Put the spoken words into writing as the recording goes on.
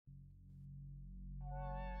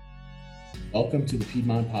Welcome to the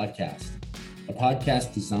Piedmont Podcast, a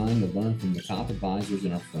podcast designed to learn from the top advisors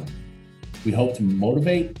in our firm. We hope to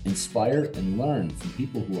motivate, inspire, and learn from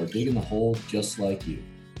people who are digging the hole just like you.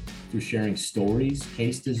 Through sharing stories,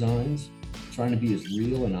 case designs, trying to be as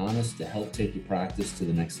real and honest to help take your practice to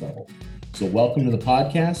the next level. So welcome to the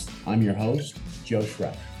podcast. I'm your host, Joe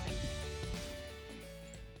Schreck.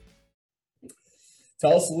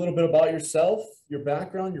 Tell us a little bit about yourself, your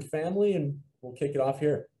background, your family, and we'll kick it off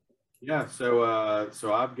here. Yeah, so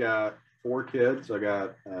I've got 4 kids. I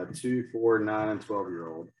got 2, 4, 9, and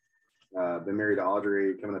 12-year-old. Been married to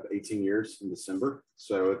Audrey coming up 18 years in December.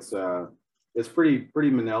 So it's pretty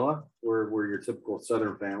Manila. We're your typical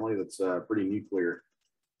Southern family that's pretty nuclear.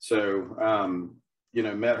 So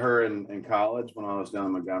met her in college when I was down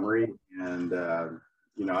in Montgomery, and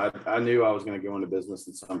I knew I was going to go into business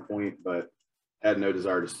at some point, but had no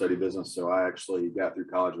desire to study business. So I actually got through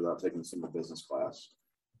college without taking a single business class.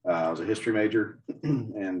 I was a history major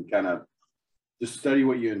and kind of just study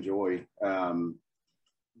what you enjoy.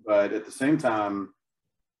 But at the same time,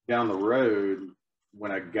 down the road,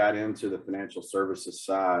 when I got into the financial services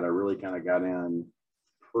side, I really kind of got in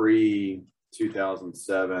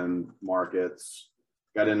pre-2007 markets,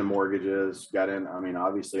 got into mortgages,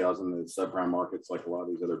 obviously I was in the subprime markets like a lot of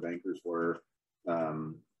these other bankers were.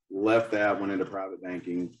 Left that, went into private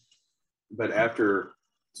banking. But after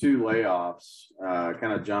 2 layoffs,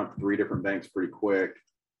 kind of jumped 3 different banks pretty quick.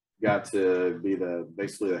 Got to be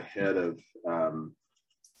basically the head of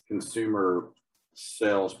consumer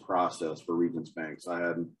sales process for Regions Banks. I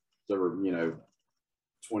had over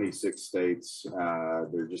 26 states.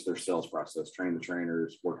 Their sales process, train the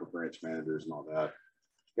trainers, work with branch managers, and all that.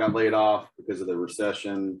 Got laid off because of the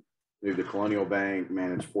recession. Moved to Colonial Bank,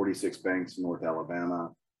 managed 46 banks in North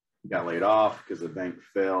Alabama. Got laid off because the bank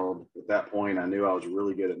failed. At that point, I knew I was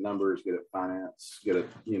really good at numbers, good at finance, good at,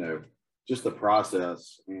 just the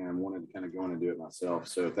process, and wanted to kind of go in and do it myself.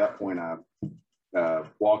 So at that point, I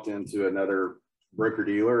walked into another broker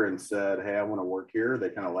dealer and said, "Hey, I want to work here."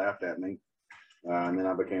 They kind of laughed at me. And then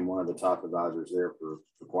I became one of the top advisors there for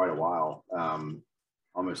quite a while,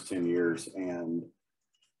 almost 10 years. And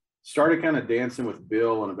started kind of dancing with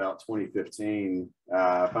Bill in about 2015.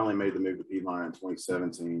 I finally made the move to Piedmont in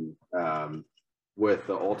 2017 with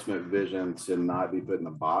the ultimate vision to not be put in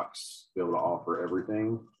a box, be able to offer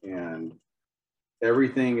everything. And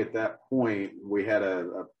everything at that point, we had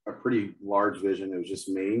a pretty large vision. It was just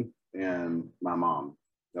me and my mom.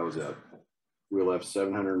 That was it. We left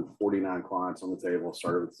 749 clients on the table,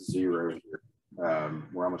 started with 0.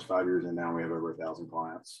 We're almost 5 years in now. We have over 1,000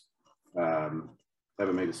 clients.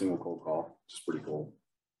 Haven't made a single cold call, which is pretty cool.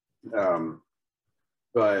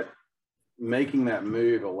 But making that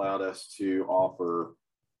move allowed us to offer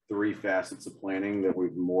 3 facets of planning that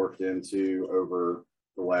we've morphed into over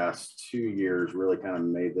the last 2 years, really kind of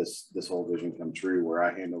made this whole vision come true, where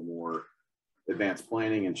I handle more advanced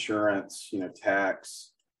planning, insurance,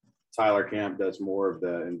 tax. Tyler Camp does more of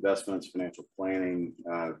the investments, financial planning,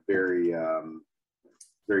 very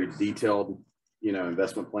detailed,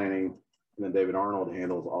 investment planning. And then David Arnold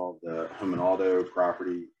handles all of the home and auto,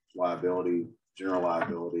 property, liability, general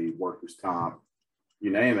liability, workers' comp, you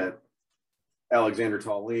name it. Alexander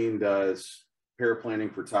Tallene does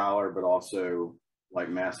paraplanning for Tyler, but also like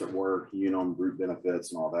mass at work, group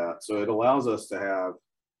benefits and all that. So it allows us to have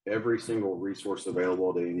every single resource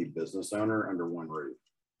available to any business owner under one roof.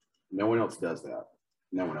 No one else does that.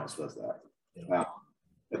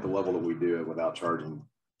 At the level that we do it without charging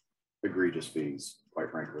egregious fees, quite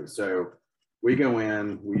frankly. So we go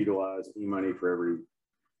in, we utilize e-money for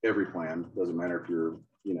every plan. Doesn't matter if you're,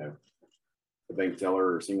 a bank teller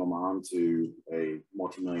or a single mom to a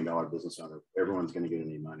multi-million-dollar business owner. Everyone's going to get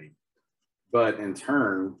an e-money. But in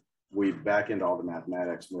turn, we back into all the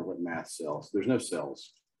mathematics and what math sells. There's no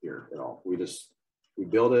sales here at all. We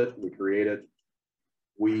build it, we create it.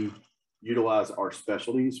 We utilize our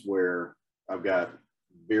specialties where I've got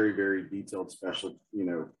very, very detailed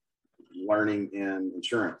learning in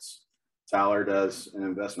insurance. Tyler does in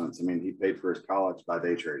investments. He paid for his college by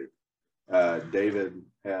day trading. David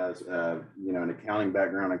has, an accounting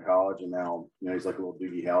background in college, and now, he's like a little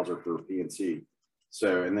Doogie Howser for PNC.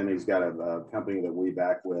 So, and then he's got a company that we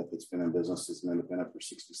back with that's been in business as an independent for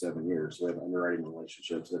 67 years. So we have underwriting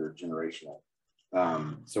relationships that are generational.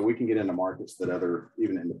 So we can get into markets that other,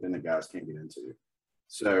 even independent guys can't get into.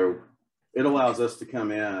 So it allows us to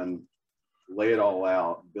come in, lay it all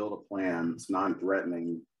out, build a plan. It's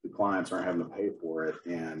non-threatening. The clients aren't having to pay for it,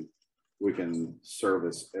 and we can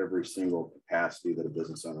service every single capacity that a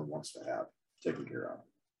business owner wants to have taken care of.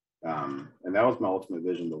 And that was my ultimate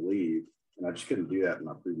vision to leave. And I just couldn't do that in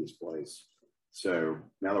my previous place. So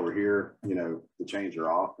now that we're here, the chains are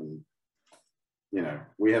off, and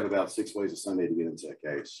we have about 6 ways a Sunday to get into a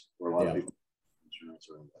case, where a lot of people insurance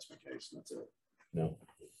or investment case, and that's it. No.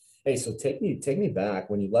 Hey, so take me back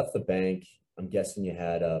when you left the bank. I'm guessing you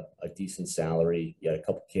had a decent salary. You had a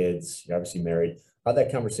couple kids. You're obviously married. How'd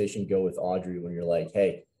that conversation go with Audrey when you're like,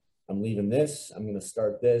 hey, I'm leaving this. I'm going to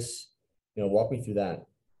start this. Walk me through that.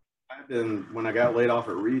 When I got laid off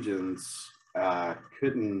at Regions, I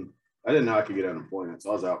didn't know I could get unemployment.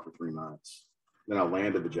 So I was out for 3 months. Then I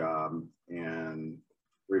landed the job, and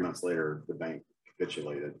 3 months later, the bank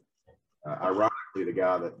capitulated. Ironically, the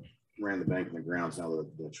guy that ran the bank in the ground is now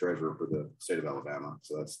the treasurer for the state of Alabama.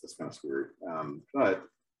 So that's kind of scary. But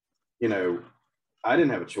I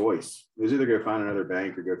didn't have a choice. It was either go find another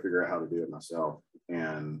bank or go figure out how to do it myself.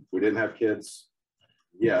 And we didn't have kids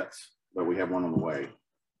yet, but we have one on the way.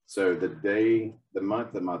 So the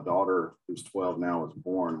month that my daughter, who's 12 now, was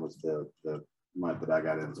born, was the month that I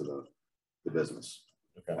got into the business.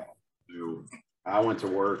 Okay. So I went to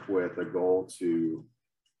work with a goal to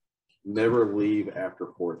never leave after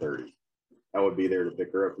 4:30. I would be there to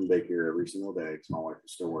pick her up from daycare every single day because my wife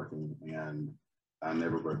was still working, and I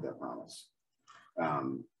never broke that promise.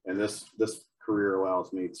 And this career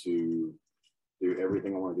allows me to do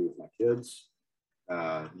everything I want to do with my kids,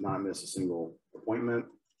 not miss a single appointment,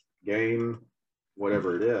 game,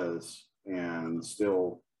 whatever it is, and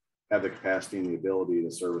still have the capacity and the ability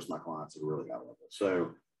to service my clients at a really high level.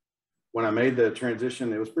 So when I made the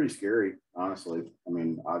transition, it was pretty scary, honestly. I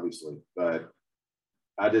mean, obviously, but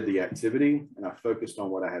I did the activity and I focused on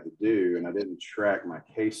what I had to do, and I didn't track my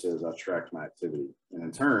cases. I tracked my activity. And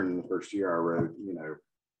in turn, in the first year I wrote,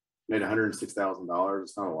 made $106,000.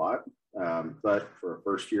 It's not a lot. But for a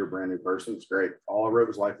first year brand new person, it's great. All I wrote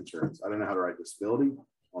was life insurance. I didn't know how to write disability,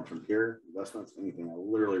 long-term care, investments, anything. I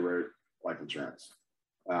literally wrote life insurance.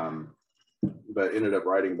 But ended up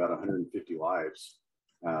writing about 150 lives.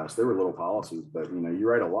 So they were little policies, but you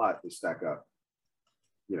write a lot, they stack up,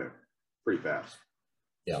 pretty fast.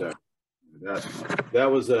 Yeah. So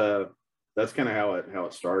that's kind of how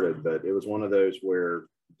it started. But it was one of those where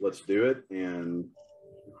let's do it and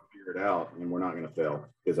figure it out, and we're not going to fail,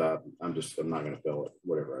 because I'm not going to fail at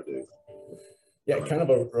whatever I do. Yeah, kind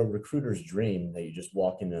of a recruiter's dream that you just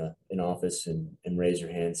walk into an office and raise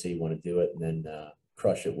your hand, say you want to do it, and then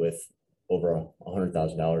crush it with over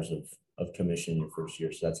 $100,000 of commission in your first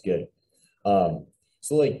year. So that's good.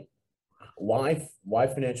 So like, why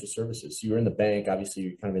financial services? So you were in the bank, obviously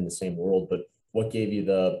you're kind of in the same world, but what gave you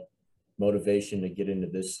the motivation to get into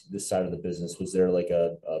this side of the business? Was there like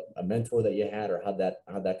a mentor that you had, or how'd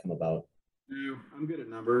that come about? No, I'm good at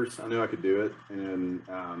numbers. I knew I could do it. And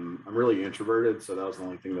I'm really introverted. So that was the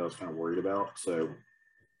only thing that I was kind of worried about. So,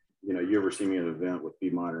 you ever see me at an event with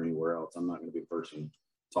Piedmont or anywhere else, I'm not going to be the person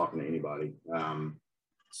talking to anybody.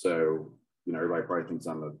 So, everybody probably thinks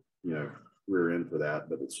I'm a, rear end for that,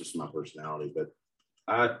 but it's just my personality. But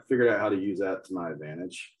I figured out how to use that to my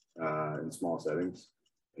advantage in small settings.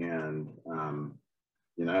 And,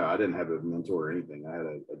 I didn't have a mentor or anything. I had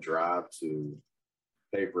a drive to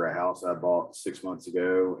pay for a house I bought 6 months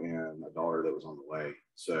ago and a daughter that was on the way.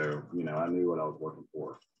 So, I knew what I was working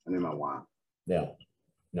for. I knew my why. Yeah,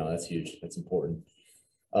 no, that's huge. That's important.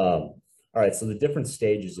 All right. So the different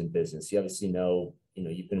stages in business, you obviously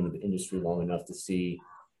you've been in the industry long enough to see,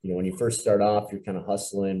 when you first start off, you're kind of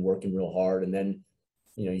hustling, working real hard. And then,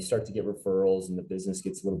 you start to get referrals and the business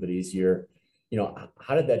gets a little bit easier.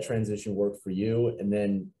 How did that transition work for you? And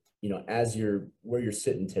then, as where you're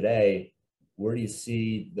sitting today, where do you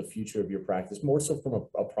see the future of your practice, more so from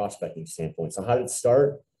a prospecting standpoint? So how did it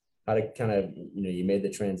start? How did kind of, you made the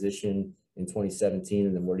transition in 2017,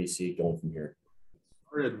 and then where do you see it going from here?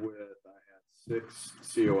 Started with, I had 6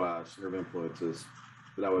 COIs, center of influences,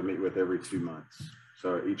 that I would meet with every 2 months.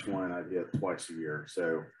 So each one I'd hit twice a year.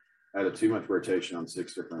 So I had a 2-month rotation on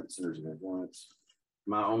 6 different centers of influence.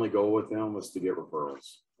 My only goal with them was to get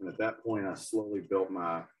referrals. And at that point, I slowly built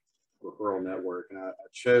my referral network. And I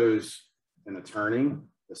chose an attorney,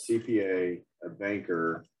 a CPA, a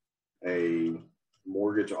banker, a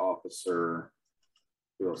mortgage officer.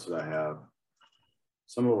 Who else did I have?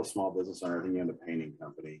 Some little small business owner. I think he owned a painting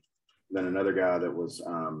company. Then another guy that was,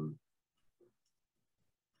 I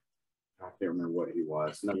can't remember what he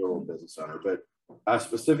was, another little business owner. But I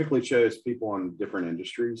specifically chose people in different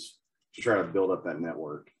industries to try to build up that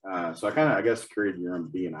network. So I guess, created your own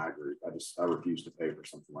B&I group. I refused to pay for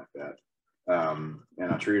something like that.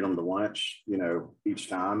 And I treated them to lunch, each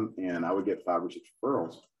time, and I would get 5 or 6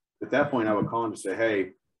 referrals. At that point, I would call them to say,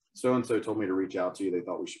 hey, so-and-so told me to reach out to you. They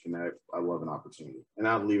thought we should connect. I love an opportunity. And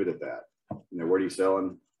I'd leave it at that. What are you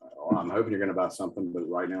selling? Well, I'm hoping you're going to buy something, but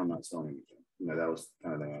right now I'm not selling anything. that was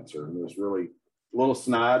kind of the answer. And it was really a little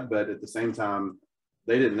snide, but at the same time,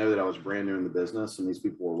 they didn't know that I was brand new in the business, and these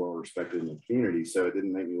people were well respected in the community. So it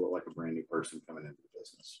didn't make me look like a brand new person coming into the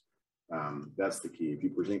business. That's the key. If you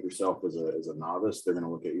present yourself as a novice, they're going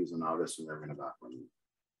to look at you as a novice and they're going to buy from you.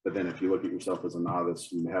 But then if you look at yourself as a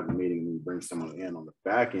novice, you have a meeting and you bring someone in on the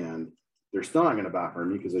back end, they're still not going to buy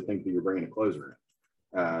from you because they think that you're bringing a closer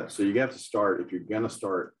in. So you have to start, if you're going to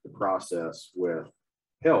start the process with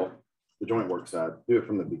help, the joint work side, do it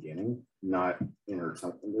from the beginning, not enter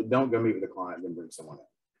something. Don't go meet with a client and then bring someone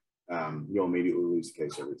in. You'll immediately lose the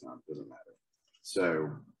case every time. It doesn't matter.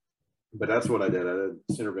 So, but that's what I did. I did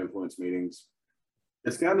center of influence meetings.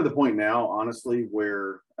 It's gotten to the point now, honestly,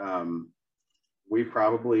 where we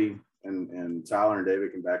probably, and Tyler and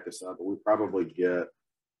David can back this up, but we probably get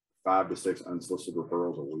 5 to 6 unsolicited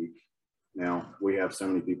referrals a week. Now, we have so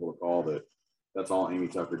many people to call that's all Amy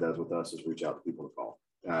Tucker does with us is reach out to people to call.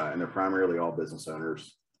 And they're primarily all business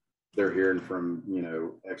owners. They're hearing from,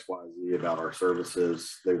 XYZ about our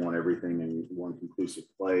services. They want everything in one conclusive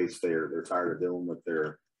place. They're tired of dealing with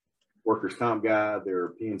their workers' comp guy, their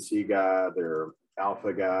P&C guy, their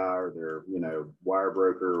alpha guy, or their, wire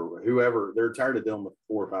broker, or whoever. They're tired of dealing with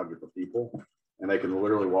 4 or 5 different people. And they can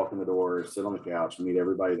literally walk in the door, sit on the couch, meet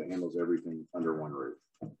everybody that handles everything under one roof.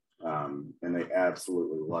 And they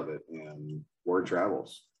absolutely love it. And word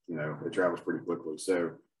travels, it travels pretty quickly.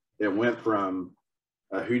 So it went from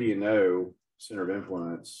a who do you know center of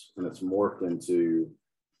influence, and it's morphed into,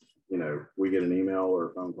 we get an email or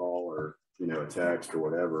a phone call or, a text or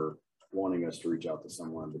whatever, wanting us to reach out to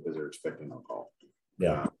someone because they're expecting a call.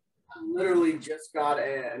 Yeah. I literally just got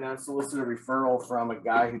an unsolicited referral from a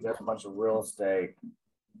guy who does a bunch of real estate.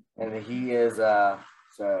 And he is, so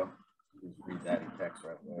just read that in text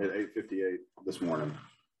right there. At 8:58 this morning.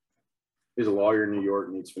 He's a lawyer in New York,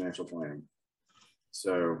 needs financial planning.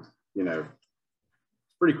 So, it's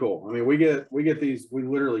pretty cool. I mean, we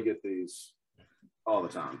literally get these all the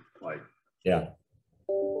time. Like, yeah.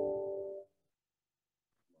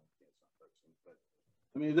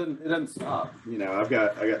 I mean, it doesn't stop. I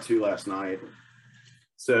got 2 last night.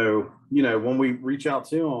 So, when we reach out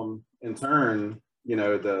to them in turn,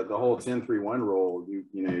 the whole 10-3-1 rule,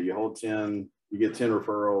 you hold 10, you get 10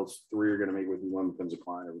 referrals, 3 are going to meet with you, 1 becomes a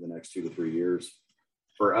client over the next 2 to 3 years.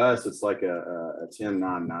 For us, it's like a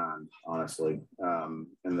 10-9-9, honestly. And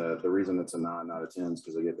the reason it's a 9, not a 10 is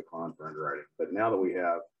because they get the client for underwriting. But now that we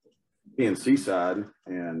have P&C side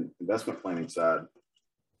and investment planning side,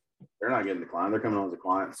 they're not getting the client. They're coming on as a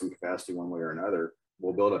client in some capacity one way or another.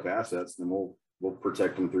 We'll build up assets, and then we'll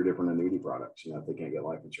protect them through different annuity products, if they can't get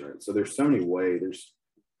life insurance. So there's so many ways.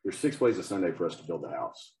 There's 6 ways a Sunday for us to build a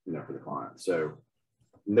house, for the client. So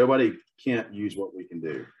nobody can't use what we can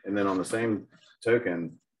do. And then on the same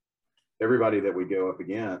token, everybody that we go up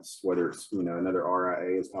against, whether it's, another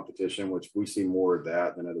RIA as competition, which we see more of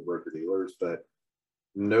that than other broker dealers, but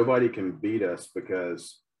nobody can beat us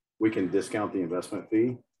because we can discount the investment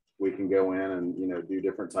fee. We can go in and, do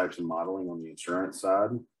different types of modeling on the insurance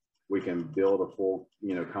side. We can build a full,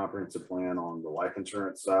 comprehensive plan on the life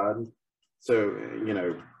insurance side. So,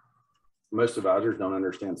 most advisors don't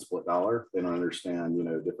understand split dollar. They don't understand,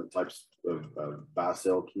 different types of buy,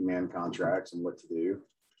 sell, key man contracts and what to do.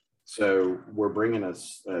 So we're bringing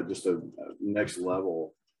us just a next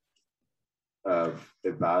level of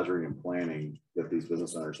advisory and planning that these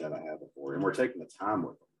business owners haven't had before. And we're taking the time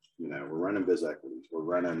with them. We're running biz equities. We're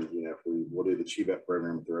running, we'll do the CHEVET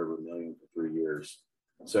program if they're over $1 million for 3 years.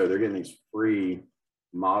 So they're getting these free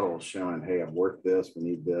models showing, hey, I'm worth this. We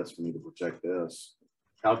need this. We need to protect this.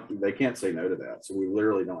 They can't say no to that. So we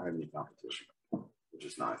literally don't have any competition, which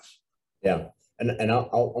is nice. Yeah. And I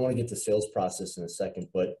want to get to sales process in a second,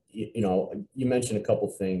 but you mentioned a couple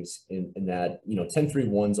things in that,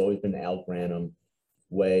 10-3-1's always been the Al Granum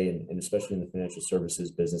way, and especially in the financial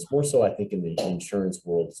services business, more so I think in the insurance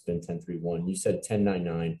world, it's been 10-3-1. You said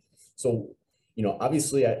 10-9-9. So,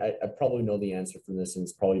 obviously I probably know the answer for this, and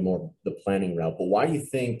it's probably more the planning route, but why do you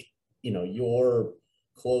think, your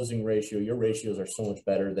closing ratio, your ratios are so much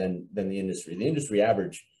better than the industry? The industry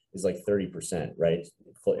average is like 30%, right?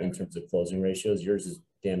 In terms of closing ratios, yours is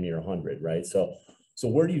damn near 100, right? So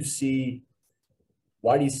why do you see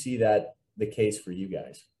that the case for you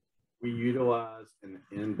guys? We utilize an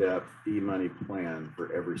in-depth e-money plan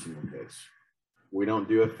for every single case. We don't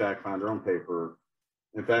do a fact finder on paper.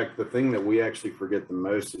 In fact, the thing that we actually forget the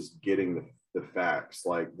most is getting the facts,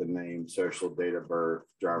 like the name, social, date of birth,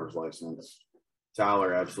 driver's license.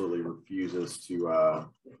 Tyler absolutely refuses to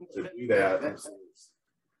do that. It's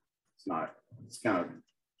not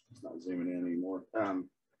zooming in anymore.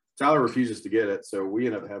 Tyler refuses to get it, so we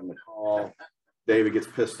end up having to call David gets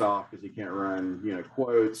pissed off because he can't run,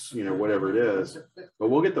 quotes, whatever it is. But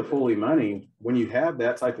we'll get the full e-money. When you have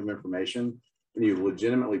that type of information and you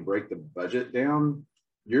legitimately break the budget down,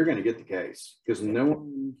 you're going to get the case, because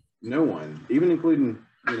no one, even including,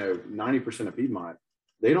 90% of Piedmont,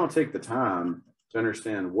 they don't take the time to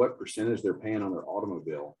understand what percentage they're paying on their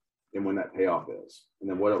automobile and when that payoff is, and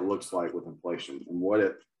then what it looks like with inflation, and what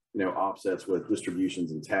it, offsets with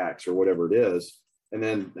distributions and tax or whatever it is. And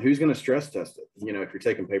then who's going to stress test it? If you're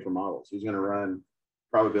taking paper models, who's going to run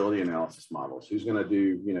probability analysis models? Who's going to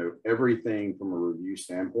do, everything from a review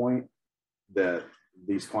standpoint that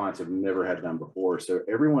these clients have never had done before? So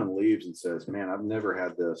everyone leaves and says, man, I've never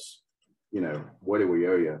had this, what do we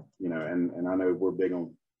owe you? And I know we're big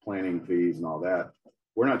on planning fees and all that.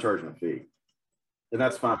 We're not charging a fee, and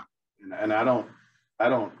that's fine. And I don't,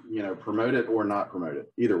 promote it or not promote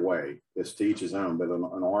it. Either way, it's to each his own. But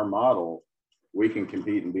on our model, we can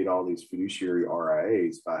compete and beat all these fiduciary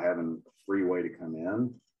RIAs by having a free way to come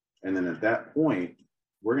in. And then at that point,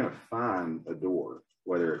 we're going to find a door,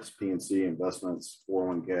 whether it's PNC, investments,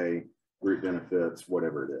 401k, group benefits,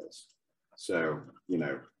 whatever it is. So,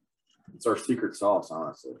 it's our secret sauce,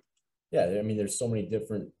 honestly. Yeah. I mean, there's so many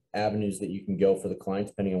different avenues that you can go for the client,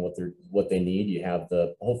 depending on what they need. You have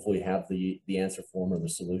hopefully have the answer for them or the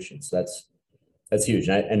solution. So that's huge.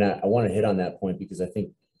 And I want to hit on that point, because I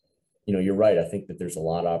think, you're right. I think that there's a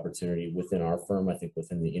lot of opportunity within our firm. I think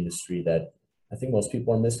within the industry that I think most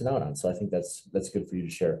people are missing out on. So I think that's good for you to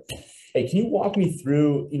share. Hey, can you walk me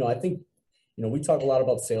through, I think, we talk a lot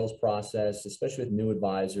about sales process, especially with new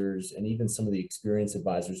advisors and even some of the experienced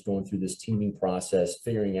advisors going through this teaming process,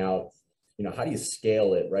 figuring out, how do you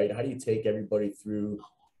scale it, right? How do you take everybody through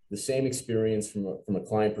the same experience from a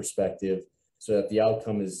client perspective so that the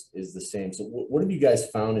outcome is the same? So what have you guys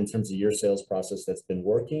found in terms of your sales process that's been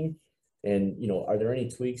working? And, are there any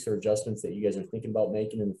tweaks or adjustments that you guys are thinking about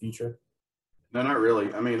making in the future? No, not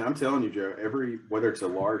really. I mean, I'm telling you, Joe, whether it's a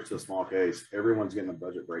large to a small case, everyone's getting a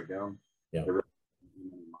budget breakdown. Yeah. Everyone's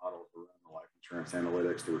model for running the life insurance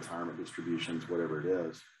analytics, the retirement distributions, whatever it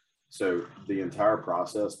is. So the entire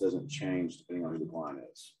process doesn't change depending on who the client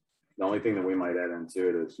is. The only thing that we might add into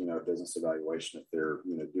it is, business evaluation, if they're,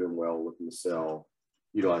 doing well, looking to sell,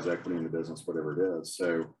 utilize equity in the business, whatever it is.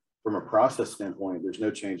 So from a process standpoint, there's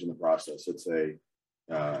no change in the process. It's an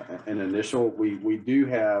initial, we do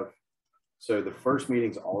have, so the first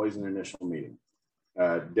meeting's always an initial meeting.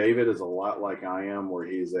 David is a lot like I am, where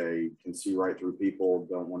can see right through people,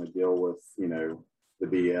 don't want to deal with, the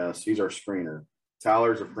BS. He's our screener.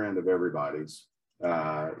 Tyler's a friend of everybody's.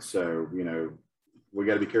 So, we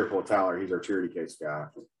got to be careful with Tyler. He's our charity case guy.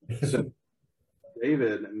 So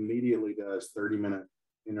David immediately does 30-minute,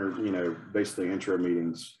 basically intro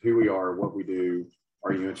meetings, who we are, what we do.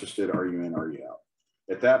 Are you interested? Are you in? Are you out?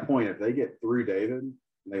 At that point, if they get through David and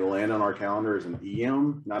they land on our calendar as an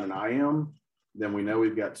EM, not an IM, then we know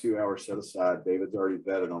we've got 2 hours set aside. David's already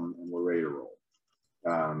vetted them and we're ready to roll.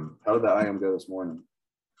 How did the IM go this morning?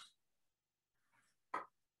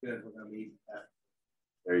 Good. We're going to meet.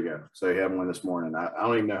 There you go. So you have one this morning. I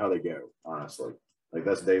don't even know how they go, honestly. Like,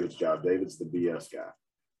 that's David's job. David's the BS guy.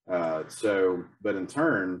 But in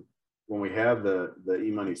turn, when we have the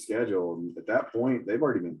e-money schedule, at that point, they've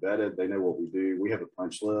already been vetted. They know what we do. We have a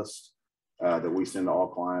punch list that we send to all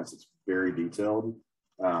clients. It's very detailed.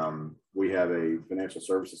 We have a financial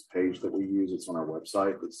services page that we use. It's on our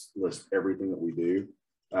website that lists everything that we do.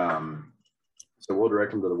 So we'll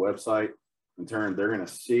direct them to the website. In turn, they're going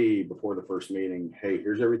to see before the first meeting, hey,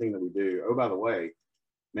 here's everything that we do. Oh, by the way,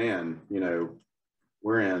 man,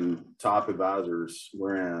 we're in top advisors.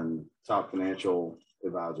 We're in top financial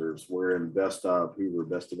advisors. We're in Best of Hoover,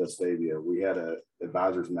 Best of Vestavia. We had a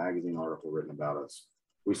Advisors Magazine article written about us.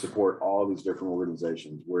 We support all these different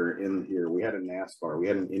organizations. We're in here. We had a NASCAR. We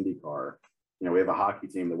had an IndyCar. We have a hockey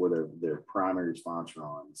team that we're their primary sponsor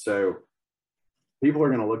on. So people are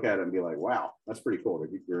going to look at it and be like, wow, that's pretty cool.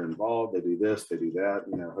 They're involved. They do this, they do that.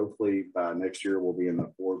 Hopefully by next year, we'll be in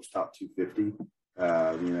the Forbes top 250.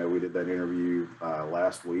 We did that interview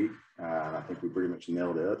last week, and I think we pretty much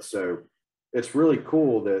nailed it. So it's really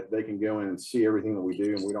cool that they can go in and see everything that we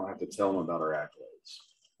do, and we don't have to tell them about our accolades.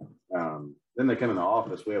 Then they come in the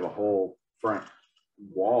office. We have a whole front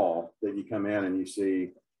wall that you come in and you see,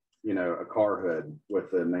 a car hood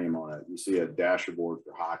with the name on it. You see a dashboard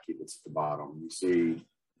for hockey that's at the bottom. You see,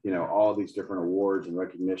 all these different awards and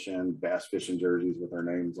recognition, bass fishing jerseys with our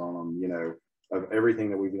names on them, of everything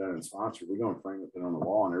that we've done and sponsored. We go and frame it on the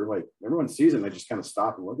wall, and everyone sees it, and they just kind of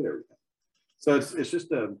stop and look at everything. So it's just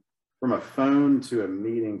from a phone to a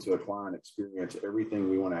meeting to a client experience, everything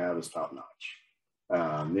we want to have is top notch.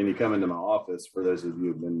 Then you come into my office. For those of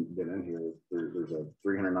you who've been in here, there's a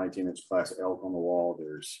 319-inch class elk on the wall.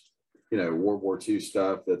 There's, you know, World War II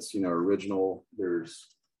stuff that's, you know, original. There's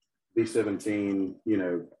B-17, you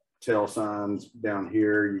know, tail signs down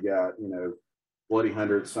here. You got, you know, Bloody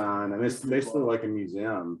 100 sign. And it's basically like a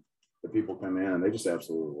museum that people come in and they just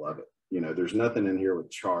absolutely love it. You know, there's nothing in here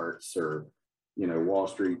with charts or, you know, Wall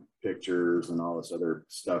Street pictures and all this other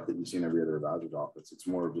stuff that you see in every other advisor's office. It's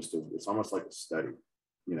more of just it's almost like a study,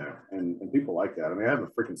 you know, and people like that. I mean, I have a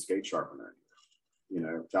freaking skate sharpener. You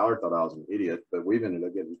know, Tyler thought I was an idiot, but we've ended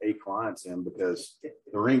up getting 8 clients in because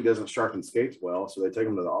the rink doesn't sharpen skates well. So they take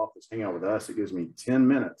them to the office, hang out with us. It gives me 10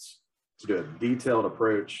 minutes to do a detailed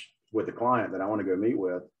approach with the client that I want to go meet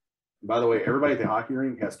with. And by the way, everybody at the hockey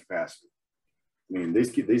rink has capacity. I mean,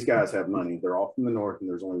 these guys have money. They're all from the north, and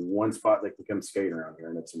there's only one spot they can come skate around here,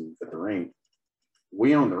 and it's at the rink.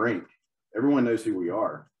 We own the rink. Everyone knows who we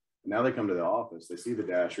are. Now they come to the office. They see the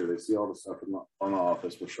dasher. They see all the stuff on the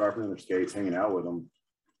office. We're sharpening their skates, hanging out with them.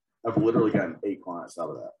 I've literally gotten 8 clients out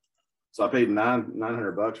of that. So I paid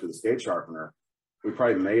 $900 for the skate sharpener. We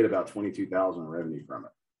probably made about $22,000 in revenue from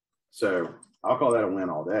it. So I'll call that a win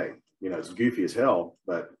all day. You know, it's goofy as hell,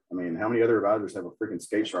 but I mean, how many other advisors have a freaking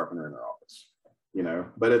skate sharpener in their office? You know,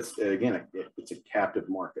 but it's, again, it's a captive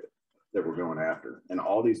market that we're going after. And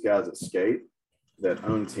all these guys that skate, that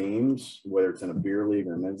own teams, whether it's in a beer league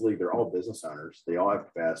or a men's league, they're all business owners. They all have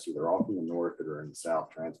capacity. They're all from the north that are in the south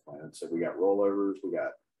transplanted. So we got rollovers, we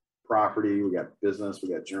got property, we got business, we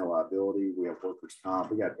got general liability, we have workers'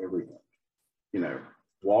 comp, we got everything. You know,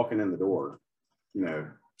 walking in the door, you know,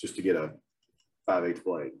 just to get a 5/8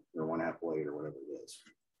 blade or 1/2 blade or whatever it is.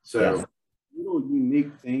 So little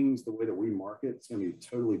unique things, the way that we market, it's going to be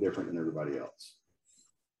totally different than everybody else.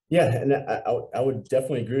 Yeah, and I would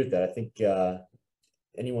definitely agree with that. I think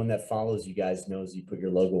anyone that follows you guys knows you put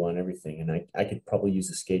your logo on everything, and I could probably use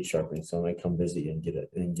a skate sharpening, so I might come visit you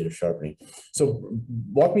and get a sharpening. So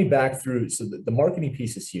walk me back through. So the marketing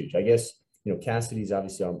piece is huge. I guess, you know, Cassidy's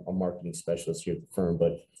obviously our marketing specialist here at the firm,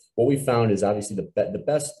 but what we found is obviously the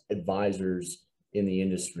best advisors in the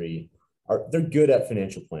industry they're good at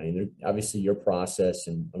financial planning. They're obviously your process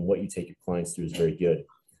and what you take your clients through is very good,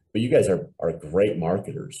 but you guys are great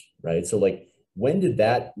marketers, right? So like, when did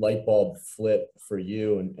that light bulb flip for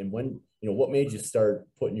you? And when, you know, what made you start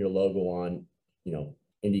putting your logo on, you know,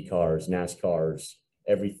 Indy cars, NASCARs,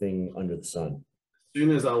 everything under the sun? As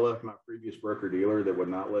soon as I left my previous broker dealer that would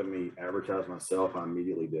not let me advertise myself, I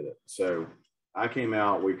immediately did it. So I came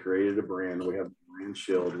out, we created a brand. We have the brand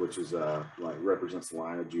shield, which is like represents the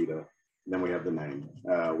Lion of Judah. And then we have the name.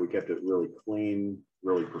 We kept it really clean,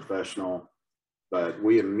 really professional. But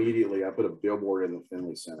we immediately, I put a billboard in the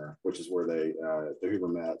Finley Center, which is where the Hoover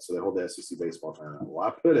Met. So they hold the SEC baseball tournament. Well,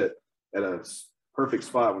 I put it at a perfect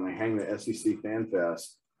spot when they hang the SEC Fan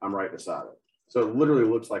Fest. I'm right beside it. So it literally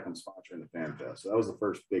looks like I'm sponsoring the Fan Fest. So that was the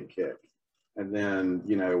first big kick. And then,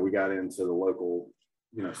 you know, we got into the local,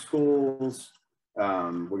 you know, schools. We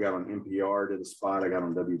got on NPR, did a spot. I got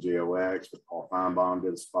on WJOX with Paul Feinbaum,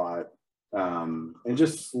 did a spot. And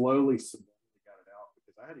just slowly got it out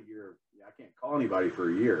because I had a year. I can't call anybody for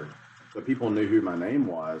a year, but people knew who my name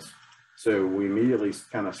was. So we immediately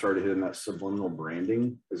kind of started hitting that subliminal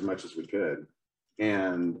branding as much as we could.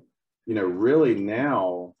 And, you know, really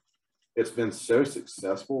now it's been so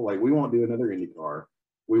successful. Like, we won't do another IndyCar.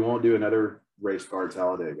 We won't do another race car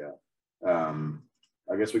Talladega.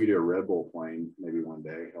 I guess we could do a Red Bull plane maybe one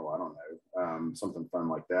day. Hell, I don't know. Something fun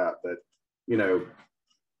like that. But, you know,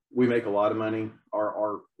 we make a lot of money.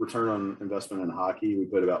 Our return on investment in hockey, we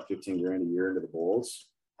put about 15 grand a year into the Bulls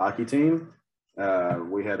hockey team.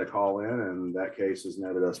 We had a call in, and that case has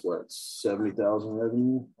netted us, what, 70,000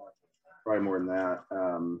 revenue? Probably more than that.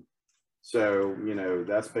 So, you know,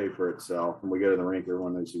 that's paid for itself. And we go to the rink,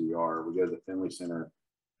 everyone knows who we are. We go to the Finley Center,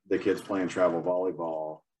 the kids playing travel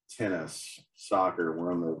volleyball, tennis, soccer.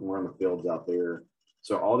 We're on the fields out there.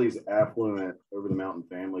 So all these affluent over the mountain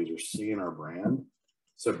families are seeing our brand.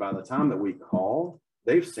 So by the time that we call,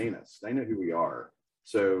 they've seen us. They know who we are.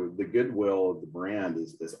 So the goodwill of the brand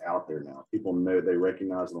is out there now. People know, they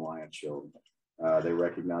recognize the Lion Shield. They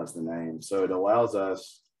recognize the name. So it allows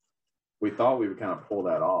us, we thought we would kind of pull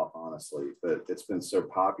that off, honestly, but it's been so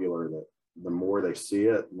popular that the more they see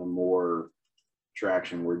it, the more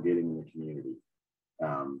traction we're getting in the community.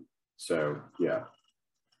 So, yeah.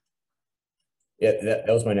 Yeah, that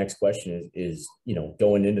was my next question is, you know,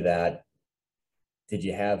 going into that, did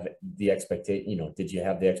you have the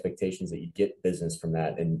expectations that you'd get business from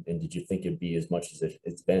that? And did you think it'd be as much as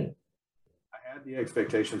it's been? I had the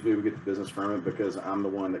expectations we would get the business from it because I'm the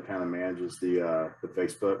one that kind of manages the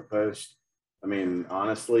Facebook post. I mean,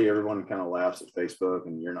 honestly, everyone kind of laughs at Facebook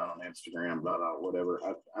and you're not on Instagram, blah, blah, whatever.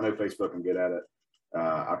 I know Facebook, I'm good at it.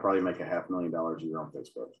 I probably make $500,000 a year on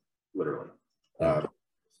Facebook, literally.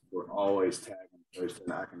 We're always tagging,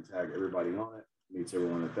 posting. I can tag everybody on it, meets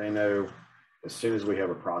everyone that they know. As soon as we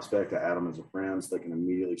have a prospect, I add them as a friend so they can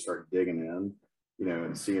immediately start digging in, you know,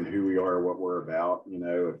 and seeing who we are, what we're about. You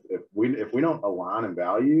know, if we don't align in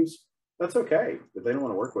values, that's okay. If they don't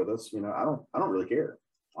want to work with us, you know, I don't really care,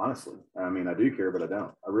 honestly. I mean, I do care, but I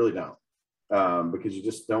don't. I really don't, because you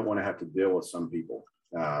just don't want to have to deal with some people.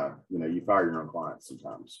 You know, you fire your own clients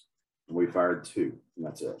sometimes. And we fired 2, and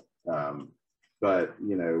that's it. But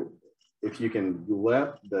you know, if you can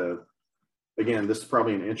let again, this is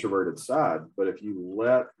probably an introverted side, but if you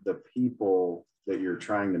let the people that you're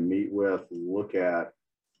trying to meet with look at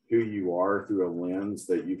who you are through a lens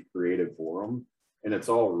that you've created for them, and it's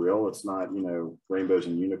all real, it's not, you know, rainbows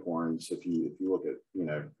and unicorns. If you look at, you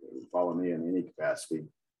know, follow me in any capacity,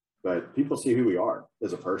 but people see who we are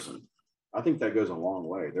as a person. I think that goes a long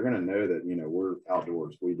way. They're going to know that, you know, we're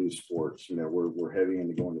outdoors, we do sports, you know, we're heavy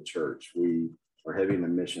into going to church, we are heavy into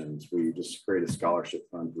missions, we just create a scholarship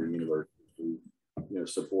fund for universities, we, you know,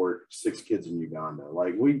 support 6 kids in Uganda.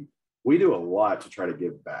 Like we do a lot to try to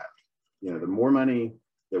give back. You know, the more money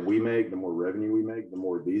that we make, the more revenue we make, the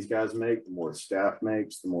more these guys make, the more staff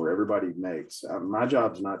makes, the more everybody makes. My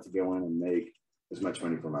job's not to go in and make as much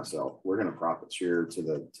money for myself. We're going to profit share to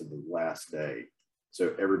the last day,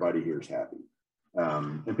 so everybody here is happy.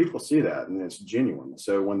 And people see that, and it's genuine.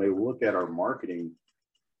 So when they look at our marketing,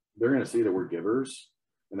 they're going to see that we're givers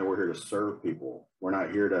and that we're here to serve people. We're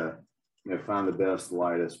not here to, you know, find the best,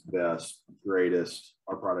 lightest, best, greatest.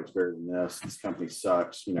 Our product's better than this company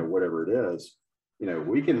sucks, you know, whatever it is. You know,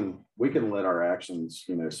 we can let our actions,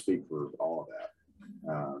 you know, speak for all of that.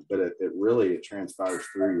 But it transpires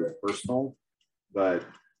through your personal. But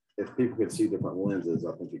if people could see different lenses,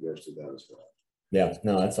 I think it goes to that as well. Yeah,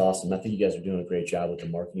 no, that's awesome. I think you guys are doing a great job with the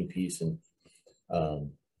marketing piece, and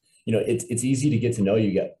you know, it's easy to get to know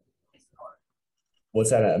you guys.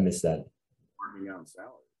 What's that? I missed that. Working out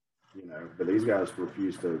salary, you know, but these guys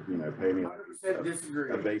refuse to, you know, pay me a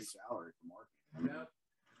base salary for marketing.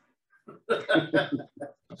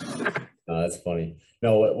 That's funny.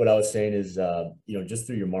 No, what I was saying is, you know, just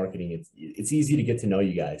through your marketing, it's easy to get to know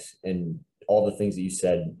you guys, and all the things that you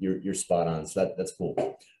said, you're spot on. So that's cool.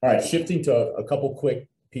 All right, shifting to a couple quick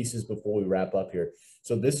pieces before we wrap up here.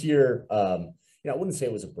 So this year, you know, I wouldn't say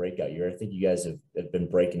it was a breakout year. I think you guys have been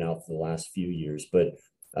breaking out for the last few years, but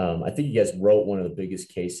I think you guys wrote one of the biggest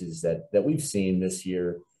cases that we've seen this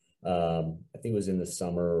year. I think it was in the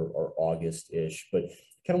summer or August-ish, but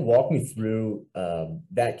kind of walk me through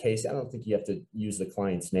that case. I don't think you have to use the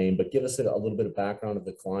client's name, but give us a little bit of background of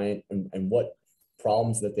the client and what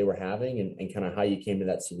problems that they were having and kind of how you came to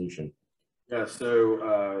that solution. Yeah,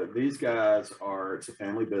 so these guys it's a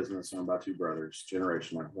family business owned by 2 brothers,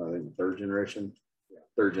 generational, I think third generation.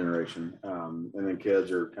 And then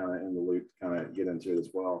kids are kind of in the loop to kind of get into it as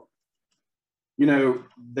well. You know,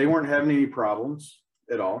 they weren't having any problems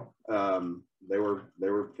at all. They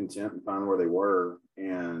were content and fine where they were.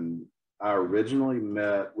 And I originally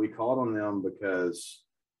we called on them because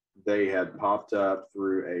they had popped up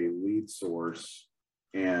through a lead source,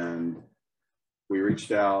 and we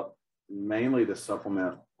reached out mainly to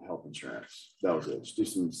supplement health insurance. That was it. Just do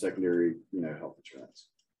some secondary, you know, health insurance,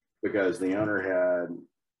 because the owner had,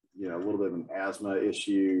 you know, a little bit of an asthma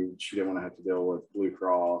issue. She didn't want to have to deal with Blue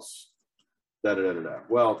Cross.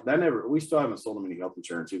 Well, we still haven't sold them any health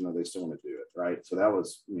insurance, even though they still want to do it, right? So that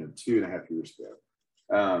was, you know, 2.5 years ago.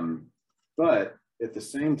 But at the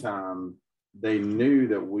same time, they knew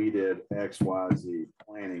that we did X, Y, Z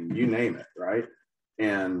planning, you name it, right?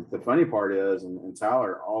 And the funny part is, and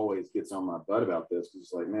Tyler always gets on my butt about this, because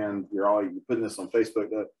it's like, man, you're putting this on Facebook.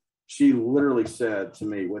 She literally said to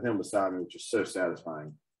me, with him beside me, which is so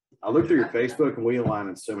satisfying, I looked through your Facebook and we align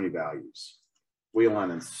in so many values.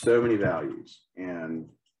 And,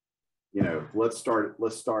 you know, let's start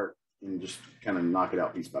and just kind of knock it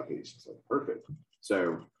out piece by piece. It's like, perfect.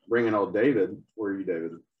 So bringing old David, where are you,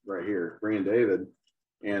 David? Right here, bringing David.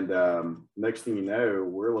 And next thing you know,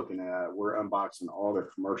 we're unboxing all their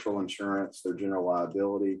commercial insurance, their general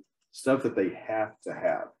liability, stuff that they have to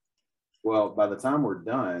have. Well, by the time we're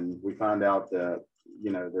done, we find out that,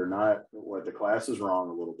 you know, the class is wrong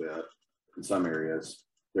a little bit in some areas.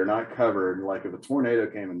 They're not covered. Like if a tornado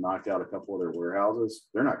came and knocked out a couple of their warehouses,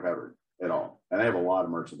 they're not covered at all. And they have a lot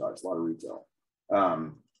of merchandise, a lot of retail.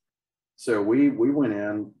 So we went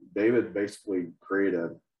in, David basically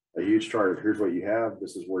created a huge chart of here's what you have.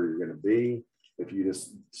 This is where you're going to be. If you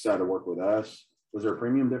just decide to work with us, was there a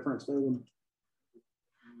premium difference, David?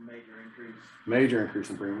 Major increase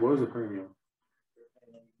in premium. What was the premium?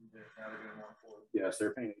 Yes,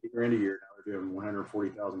 they're paying $8,000 a year. Now they're doing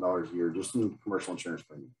 $140,000 a year just in commercial insurance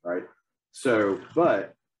premium, right? So,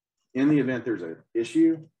 but in the event there's an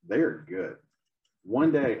issue, they are good.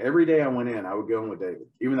 One day, every day I went in, I would go in with David,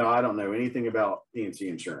 even though I don't know anything about P&C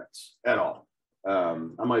insurance at all. I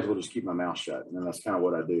might as well just keep my mouth shut. And then that's kind of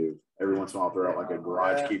what I do. Every once in a while, I'll throw out like a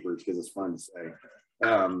garage keeper because it's fun to say.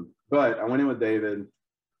 But I went in with David.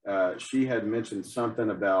 She had mentioned something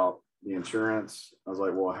about the insurance. I was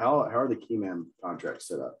like, well, how are the key man contracts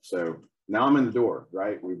set up? So now I'm in the door,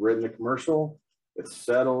 right? We've written the commercial. It's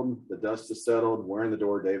settled. The dust is settled. We're in the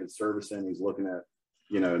door. David's servicing. He's looking at,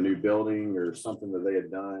 you know, a new building or something that they had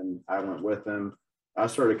done. I went with him. I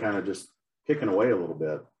started kind of just picking away a little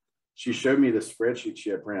bit. She showed me the spreadsheet she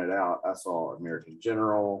had printed out. I saw American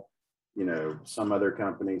General, you know, some other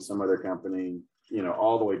company, you know,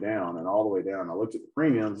 all the way down and all the way down. I looked at the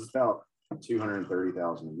premiums. It's about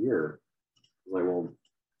 $230,000 a year. I was like, well,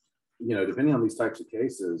 you know, depending on these types of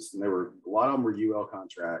cases, and a lot of them were UL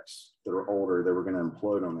contracts that were older, they were going to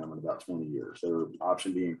implode on them in about 20 years. They were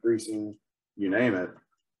option B increasing, you name it.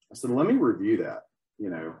 I said, let me review that, you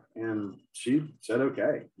know, and she said,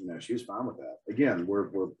 okay, you know, she was fine with that. Again, we're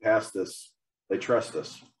past this, they trust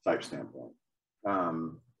us type standpoint.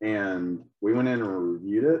 And we went in and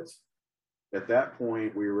reviewed it. At that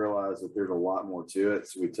point, we realized that there's a lot more to it.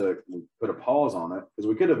 So we put a pause on it because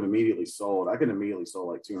we could have immediately sold. I could have immediately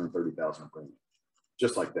sold like $230,000 premium,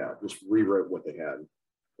 just like that. Just rewrote what they had.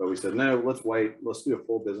 But we said, no, let's wait. Let's do a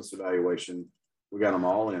full business evaluation. We got them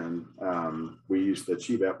all in. We used the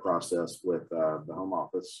CHEVAP process with the home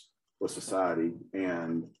office, with society.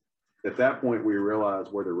 And at that point, we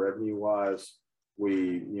realized where the revenue was.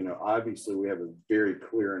 We, you know, obviously we have a very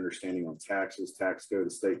clear understanding on taxes, tax code,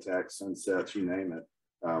 estate tax, sunsets, you name it,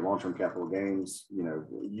 long-term capital gains. You know,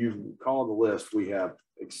 you call the list. We have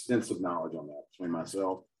extensive knowledge on that between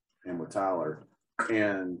myself and with Tyler.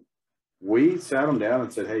 And we sat them down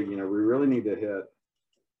and said, hey, you know, we really need to hit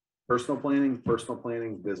personal planning,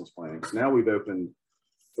 business planning. So now we've opened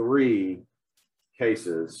 3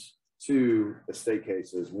 cases, 2 estate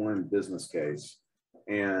cases, 1 business case,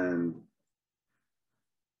 and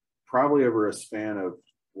probably over a span of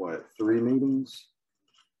what, 3 meetings.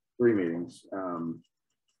 We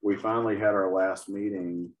finally had our last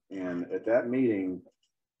meeting, and at that meeting,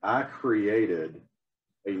 I created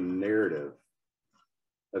a narrative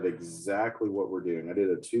of exactly what we're doing. I did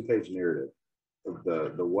a 2-page narrative of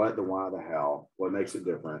the what, the why, the how, what makes it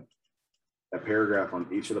different, a paragraph on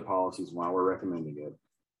each of the policies, why we're recommending it.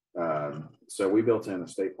 So we built in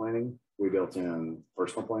estate planning, we built in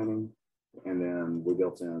personal planning, and then we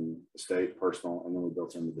built in estate, personal, and then we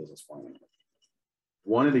built in the business planning.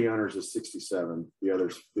 One of the owners is 67, the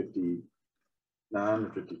other's 59 or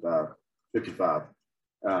 55.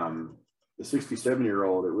 The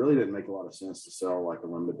 67-year-old, it really didn't make a lot of sense to sell like a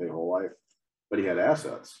limited pay whole life, but he had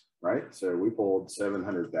assets, right? So we pulled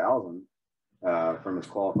 $700,000 from his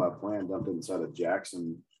qualified plan, dumped it inside of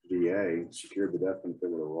Jackson VA, secured the death benefit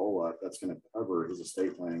with a roll-up. That's going to cover his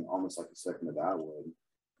estate planning almost like a second to die would,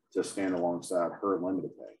 to stand alongside her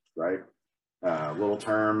limited pay, right? Little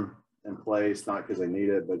term in place, not because they need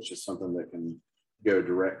it, but it's just something that can go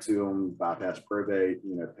direct to them, bypass probate,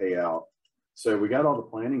 you know, pay out. So we got all the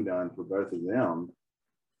planning done for both of them.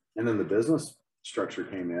 And then the business structure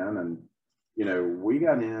came in, and, you know, we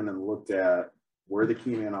got in and looked at where the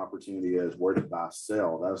key man opportunity is, where to buy,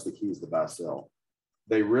 sell. That was the keys to buy, sell.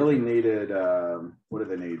 They really needed, what did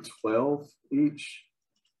they need? 12 million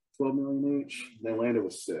each. They landed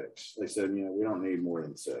with 6. They said, you know, we don't need more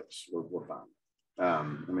than 6. We're fine. I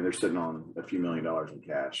mean, they're sitting on a few $1 million in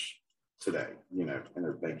cash today, you know, in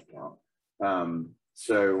their bank account.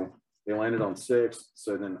 So they landed on 6.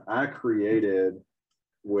 So then I created,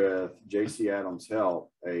 with JC Adams'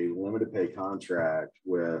 help, a limited pay contract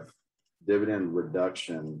with dividend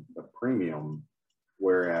reduction of premium,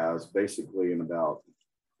 whereas basically in about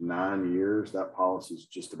 9 years, that policy is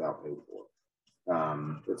just about paid for.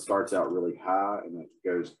 It starts out really high and it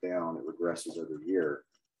goes down, it regresses every year,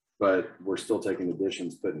 but we're still taking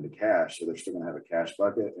additions put into cash. So they're still going to have a cash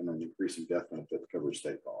bucket and an increasing death benefit to cover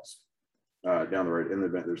estate costs down the road in the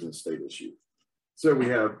event there's an estate issue. So we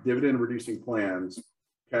have dividend reducing plans,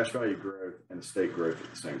 cash value growth, and estate growth at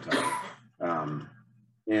the same time.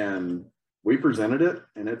 And we presented it,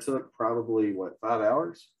 and it took probably, what, 5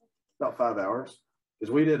 hours? About 5 hours,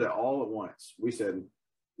 because we did it all at once. We said,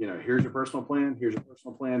 you know, here's your personal plan, here's your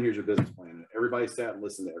personal plan, here's your business plan. And everybody sat and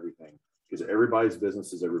listened to everything, because everybody's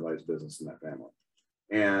business is everybody's business in that family.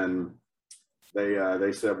 And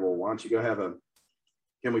they said, well, why don't you go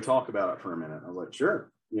can we talk about it for a minute? I was like,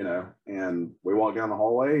 sure. you know, and we walked down the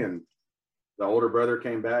hallway, and the older brother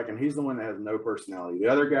came back, and he's the one that has no personality. The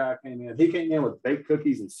other guy came in, he came in with baked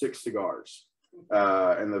cookies and 6 cigars.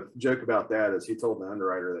 And the joke about that is he told the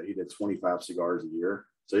underwriter that he did 25 cigars a year.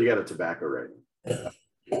 So he got a tobacco rating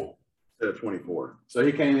instead of 24. So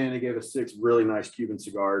he came in and gave us 6 really nice Cuban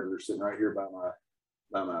cigars. They're sitting right here by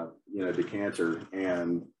my you know, decanter,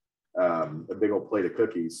 and a big old plate of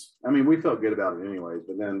cookies. I mean, we felt good about it anyways,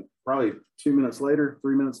 but then probably 3 minutes later,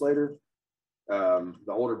 the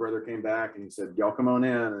older brother came back and he said, y'all come on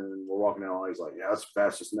in. And we're walking down. He's like, yeah, that's the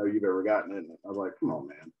fastest no you've ever gotten, isn't it? I was like, come on,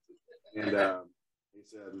 man. And he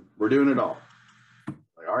said, we're doing it all.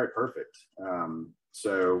 Like, all right, perfect.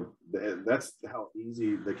 So that's how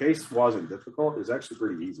easy. The case wasn't difficult. It was actually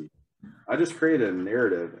pretty easy. I just created a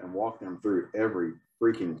narrative and walked them through every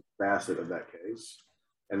freaking facet of that case.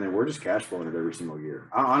 And then we're just cash flowing it every single year.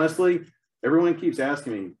 Honestly, everyone keeps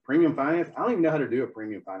asking me, premium finance? I don't even know how to do a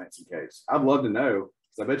premium financing case. I'd love to know,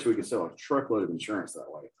 because I bet you we could sell a truckload of insurance that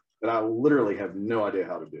way. But I literally have no idea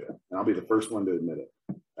how to do it. And I'll be the first one to admit it.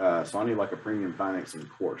 So I need like a premium financing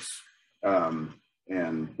course. But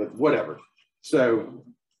whatever. So,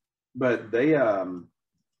 but they're gonna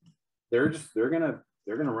run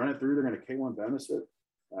it through. They're gonna K1 bonus it.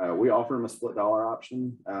 We offer them a split dollar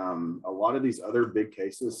option. A lot of these other big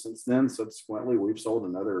cases since then, subsequently, we've sold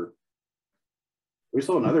another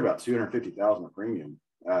about 250,000 of premium,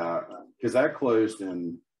 because that closed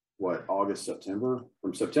in what, August, September.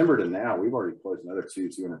 From September to now, we've already closed another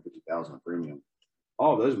 250,000 of premium.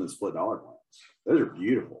 All of those have been split dollar plans. Those are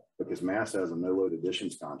beautiful because Mass has a no load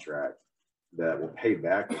additions contract that will pay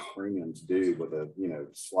back the premiums due with a, you know,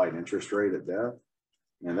 slight interest rate at death.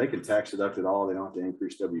 And they can tax deduct it all. They don't have to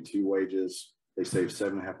increase W-2 wages. They save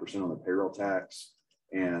 7.5% on the payroll tax.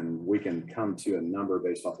 And we can come to a number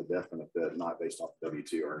based off the death benefit, not based off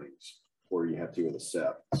W-2 earnings, where you have to with a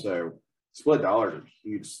SEP. So split dollars are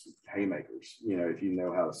huge haymakers. You know, if you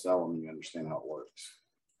know how to sell them, you understand how it works.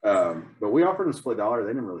 But we offered them split dollar. They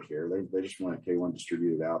didn't really care. They just want K1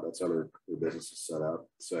 distributed out. That's how their business is set up.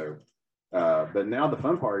 So, but now the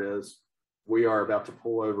fun part is we are about to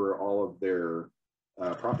pull over all of their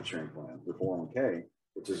profit sharing plan, their 401k,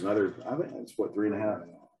 which is another, I think it's what,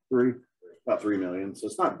 about 3 million. So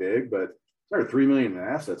it's not big, but it's another 3 million in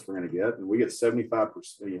assets we're going to get. And we get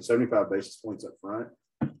 75%, 75 basis points up front,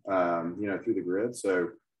 you know, through the grid. So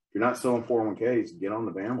if you're not selling 401ks, get on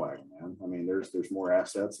the bandwagon, man. I mean, there's more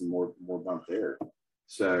assets and more bump there.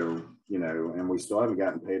 So, you know, and we still haven't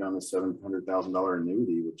gotten paid on the $700,000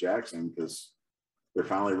 annuity with Jackson because they're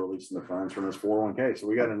finally releasing the funds from his 401k. So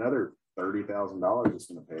we got another $30,000 that's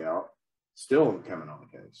going to pay out, still coming on the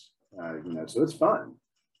case. You know, so it's fun.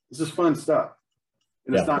 This is fun stuff.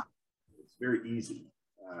 And it's very easy.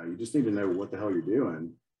 You just need to know what the hell you're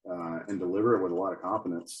doing and deliver it with a lot of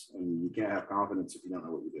confidence. And you can't have confidence if you don't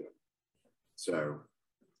know what you're doing. So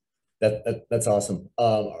that's awesome.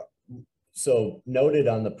 So noted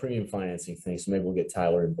on the premium financing thing. So maybe we'll get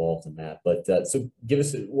Tyler involved in that. But so give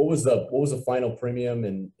us, what was the final premium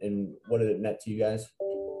and what did it net to you guys?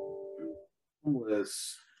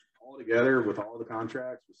 Was all together with all the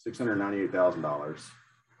contracts was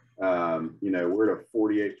 $698,000. You know, we're at a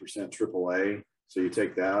 48% AAA. So you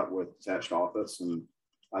take that with attached office, and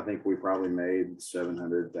I think we probably made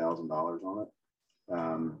 $700,000 on it,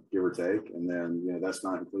 give or take. And then, you know, that's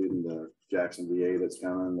not including the Jackson VA that's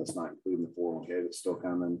coming. That's not including the 401k that's still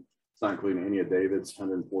coming. It's not including any of David's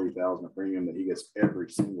 $140,000 of premium that he gets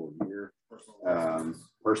every single year.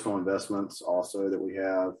 Personal investments also that we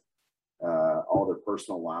have. All the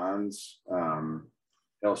personal lines.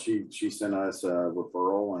 Hell, she sent us a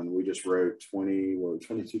referral, and we just wrote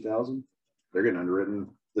 22,000. They're getting underwritten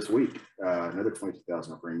this week. Another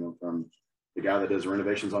 22,000 of premium from the guy that does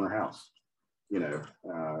renovations on her house. You know,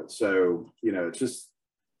 so you know, it's just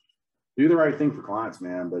do the right thing for clients,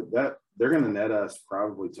 man. But that they're going to net us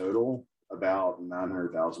probably total about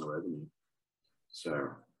 900,000 of revenue. So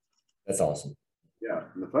that's awesome. Yeah,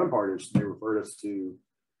 and the fun part is they referred us to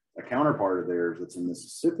a counterpart of theirs that's in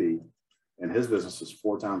Mississippi, and his business is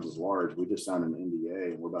 4 times as large. We just signed an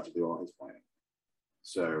NDA, and we're about to do all his planning.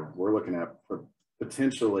 So we're looking at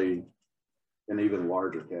potentially an even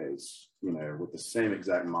larger case, you know, with the same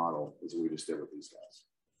exact model as we just did with these guys.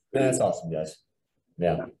 Man, that's awesome, guys.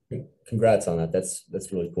 Yeah, congrats on that.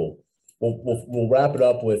 That's really cool. We'll wrap it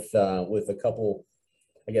up with a couple,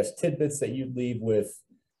 I guess, tidbits that you'd leave with,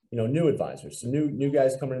 you know, new advisors. So new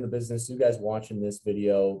guys coming into the business, new guys watching this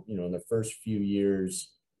video, you know, in the first few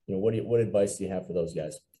years, you know, what advice do you have for those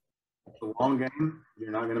guys? It's a long game.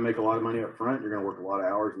 You're not going to make a lot of money up front. You're going to work a lot of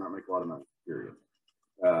hours and not make a lot of money, period.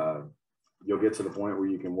 you'll get to the point where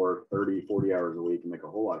you can work 30, 40 hours a week and make a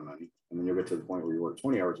whole lot of money. And then you'll get to the point where you work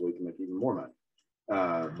 20 hours a week and make even more money.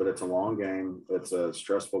 But it's a long game. It's a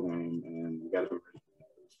stressful game, and you got to be ready for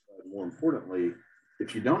those. But more importantly,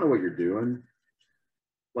 if you don't know what you're doing,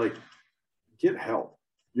 like, get help.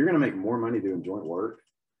 You're going to make more money doing joint work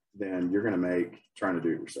than you're going to make trying to do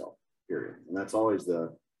it yourself, period. And that's always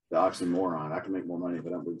the oxymoron. I can make more money if I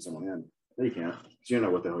don't bring someone in. No, you can't, because you don't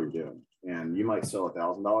know what the hell you're doing. And you might sell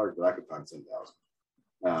 $1,000, but I could find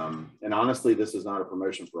 10,000. And honestly, this is not a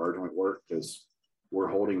promotion for our joint work, because we're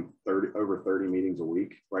holding over 30 meetings a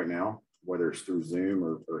week right now, whether it's through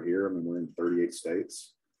Zoom or here. I mean, we're in 38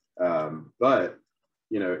 states. But,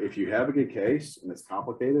 you know, if you have a good case and it's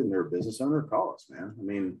complicated and they're a business owner, call us, man. I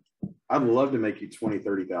mean, I'd love to make you $20,000,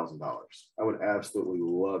 $30,000. I would absolutely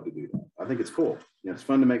love to do that. I think it's cool. You know, it's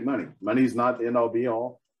fun to make money. Money's not the end all be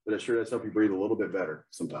all, but it sure does help you breathe a little bit better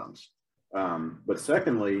sometimes. But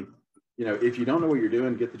secondly, you know, if you don't know what you're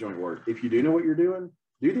doing, get the joint work. If you do know what you're doing,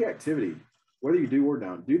 do the activity. Whether you do or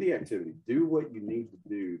don't, do the activity. Do what you need to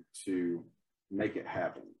do to make it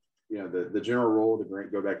happen. You know, the general rule, to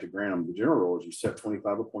go back to Grantham, the general rule is you set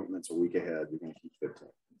 25 appointments a week ahead, you're going to keep 15.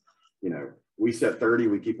 You know, we set 30,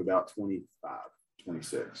 we keep about 25,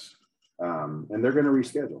 26. And they're going to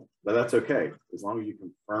reschedule, but that's okay. As long as you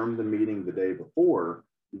confirm the meeting the day before,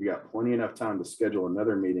 you've got plenty enough time to schedule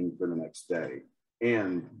another meeting for the next day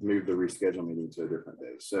and move the reschedule meeting to a different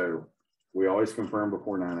day. So we always confirm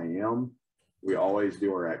before 9 a.m. We always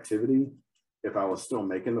do our activity. If I was still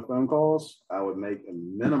making the phone calls, I would make a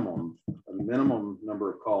minimum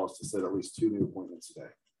number of calls to set at least 2 new appointments a day.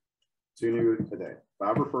 2 new a day.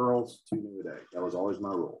 5 referrals, 2 new a day. That was always my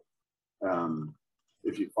rule.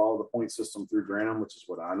 If you follow the point system through Grantham, which is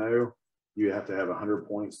what I know, you have to have 100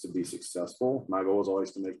 points to be successful. My goal is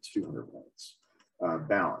always to make 200 points,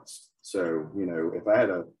 balanced. So, you know, if I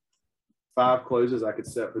had 5 closes I could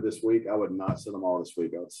set for this week, I would not set them all this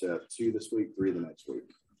week. I would set 2 this week, 3 the next week.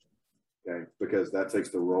 Okay, because that takes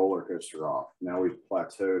the roller coaster off. Now we've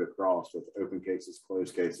plateaued across with open cases,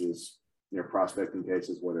 closed cases, you know, prospecting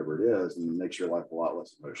cases, whatever it is, and it makes your life a lot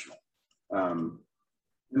less emotional. And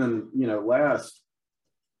then, you know, last,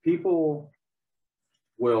 people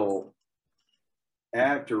will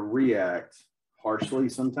act or react harshly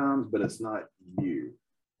sometimes, but it's not you.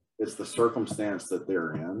 It's the circumstance that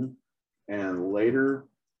they're in. And later,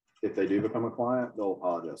 if they do become a client, they'll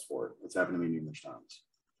apologize for it. It's happened to me numerous times.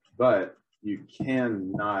 But you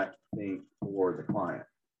cannot think for the client.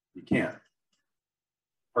 You can't.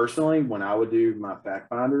 Personally, when I would do my fact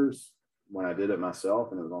finders, when I did it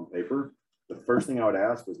myself and it was on paper, the first thing I would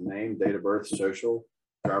ask was name, date of birth, social,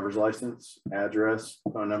 driver's license, address,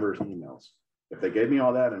 phone numbers, emails. If they gave me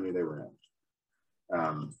all that, I knew they were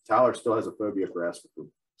in. Tyler still has a phobia for asking for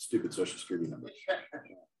stupid social security numbers.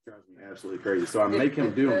 Drives me absolutely crazy. So I make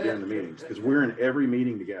him do them during the meetings because we're in every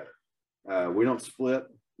meeting together. We don't split.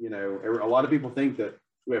 You know, a lot of people think that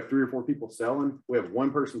we have 3 or 4 people selling. We have 1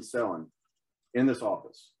 person selling in this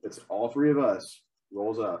office. It's all 3 of us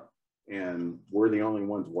rolls up and we're the only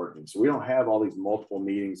ones working. So we don't have all these multiple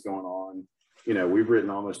meetings going on. You know, we've written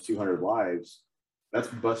almost 200 lives. That's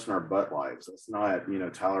busting our butt lives. That's not, you know,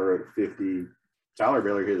 Tyler wrote 50. Tyler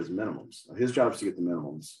barely hit his minimums. His job is to get the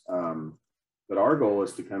minimums. But our goal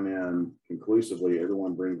is to come in conclusively,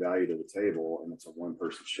 everyone bring value to the table, and it's a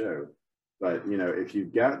 1-person show. But, you know, if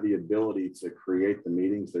you've got the ability to create the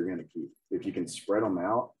meetings, they're going to keep. If you can spread them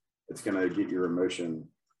out, it's going to get your emotion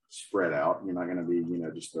spread out. You're not going to be, you know,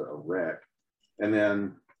 just a wreck. And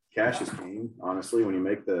then cash is king. Honestly, when you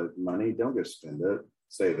make the money, don't go spend it.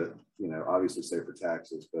 Save it. You know, obviously save for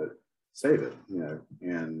taxes, but save it, you know,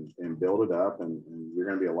 and build it up. And you're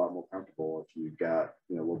going to be a lot more comfortable if you've got,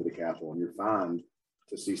 you know, a little bit of capital. And you're fine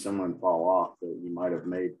to see someone fall off that you might have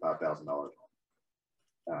made $5,000 on.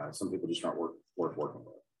 Some people just aren't worth working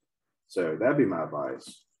with. So that'd be my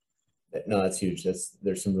advice. No, that's huge.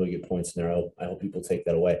 There's some really good points in there. I hope people take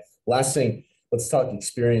that away. Last thing, let's talk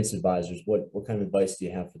experienced advisors. What kind of advice do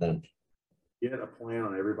you have for them? Get a plan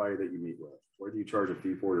on everybody that you meet with. Whether you charge a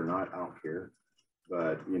fee for it or not, I don't care.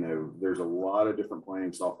 But, you know, there's a lot of different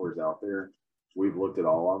planning softwares out there. We've looked at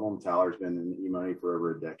all of them. Tyler's been in eMoney for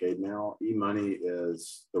over a decade now. eMoney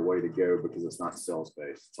is the way to go because it's not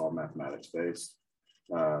sales-based. It's all mathematics-based.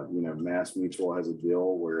 You know, Mass Mutual has a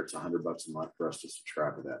deal where it's $100 a month for us to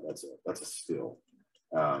subscribe to that. That's a steal.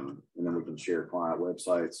 And then we can share client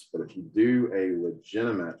websites. But if you do a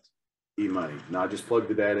legitimate eMoney, not just plug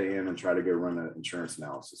the data in and try to go run an insurance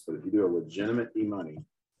analysis, but if you do a legitimate eMoney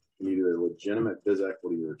and you do a legitimate Biz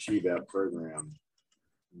Equity or Achieve App program,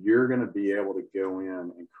 you're going to be able to go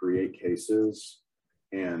in and create cases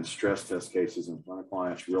and stress test cases in front of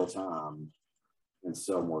clients real time and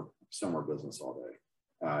sell more business all day.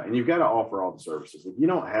 And you've got to offer all the services. If you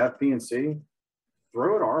don't have P&C,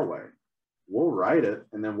 throw it our way. We'll write it,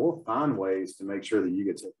 and then we'll find ways to make sure that you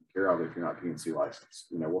get taken care of if you're not P&C licensed.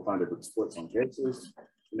 We'll find different splits on cases.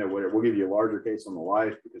 We'll give you a larger case on the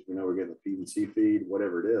life because we know we're getting a P&C feed,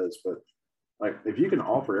 whatever it is. But like, if you can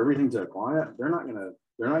offer everything to a client, they're not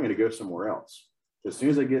gonna go somewhere else. As soon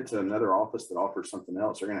as they get to another office that offers something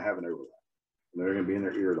else, they're gonna have an overlap. And they're gonna be in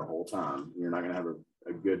their ear the whole time. You're not gonna have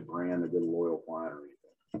a good brand, a good loyal client or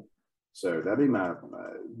anything. So that'd be my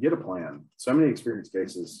get a plan. So many experienced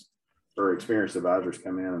cases or experienced advisors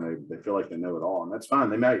come in and they feel like they know it all, and that's fine.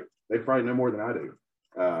 They probably know more than I do.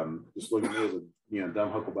 Just look at me as a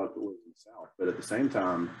dumb hucklebuck that lives in the South. But at the same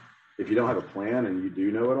time, if you don't have a plan and you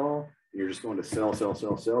do know it all, you're just going to sell.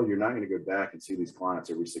 You're not going to go back and see these clients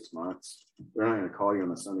every 6 months. They're not going to call you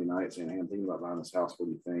on a Sunday night saying, "Hey, I'm thinking about buying this house. What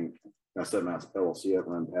do you think? Can I set my LLC up,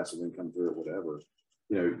 run passive income through it, whatever?"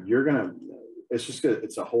 You're going to.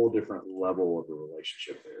 It's a whole different level of the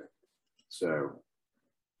relationship there. So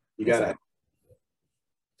you got to.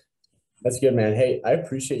 That's good, man. Hey, I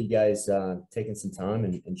appreciate you guys taking some time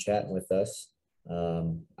and chatting with us.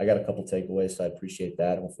 I got a couple takeaways, so I appreciate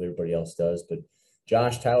that. Hopefully everybody else does. But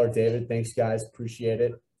Josh, Tyler, David, thanks, guys. Appreciate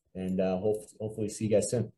it. And hopefully see you guys soon.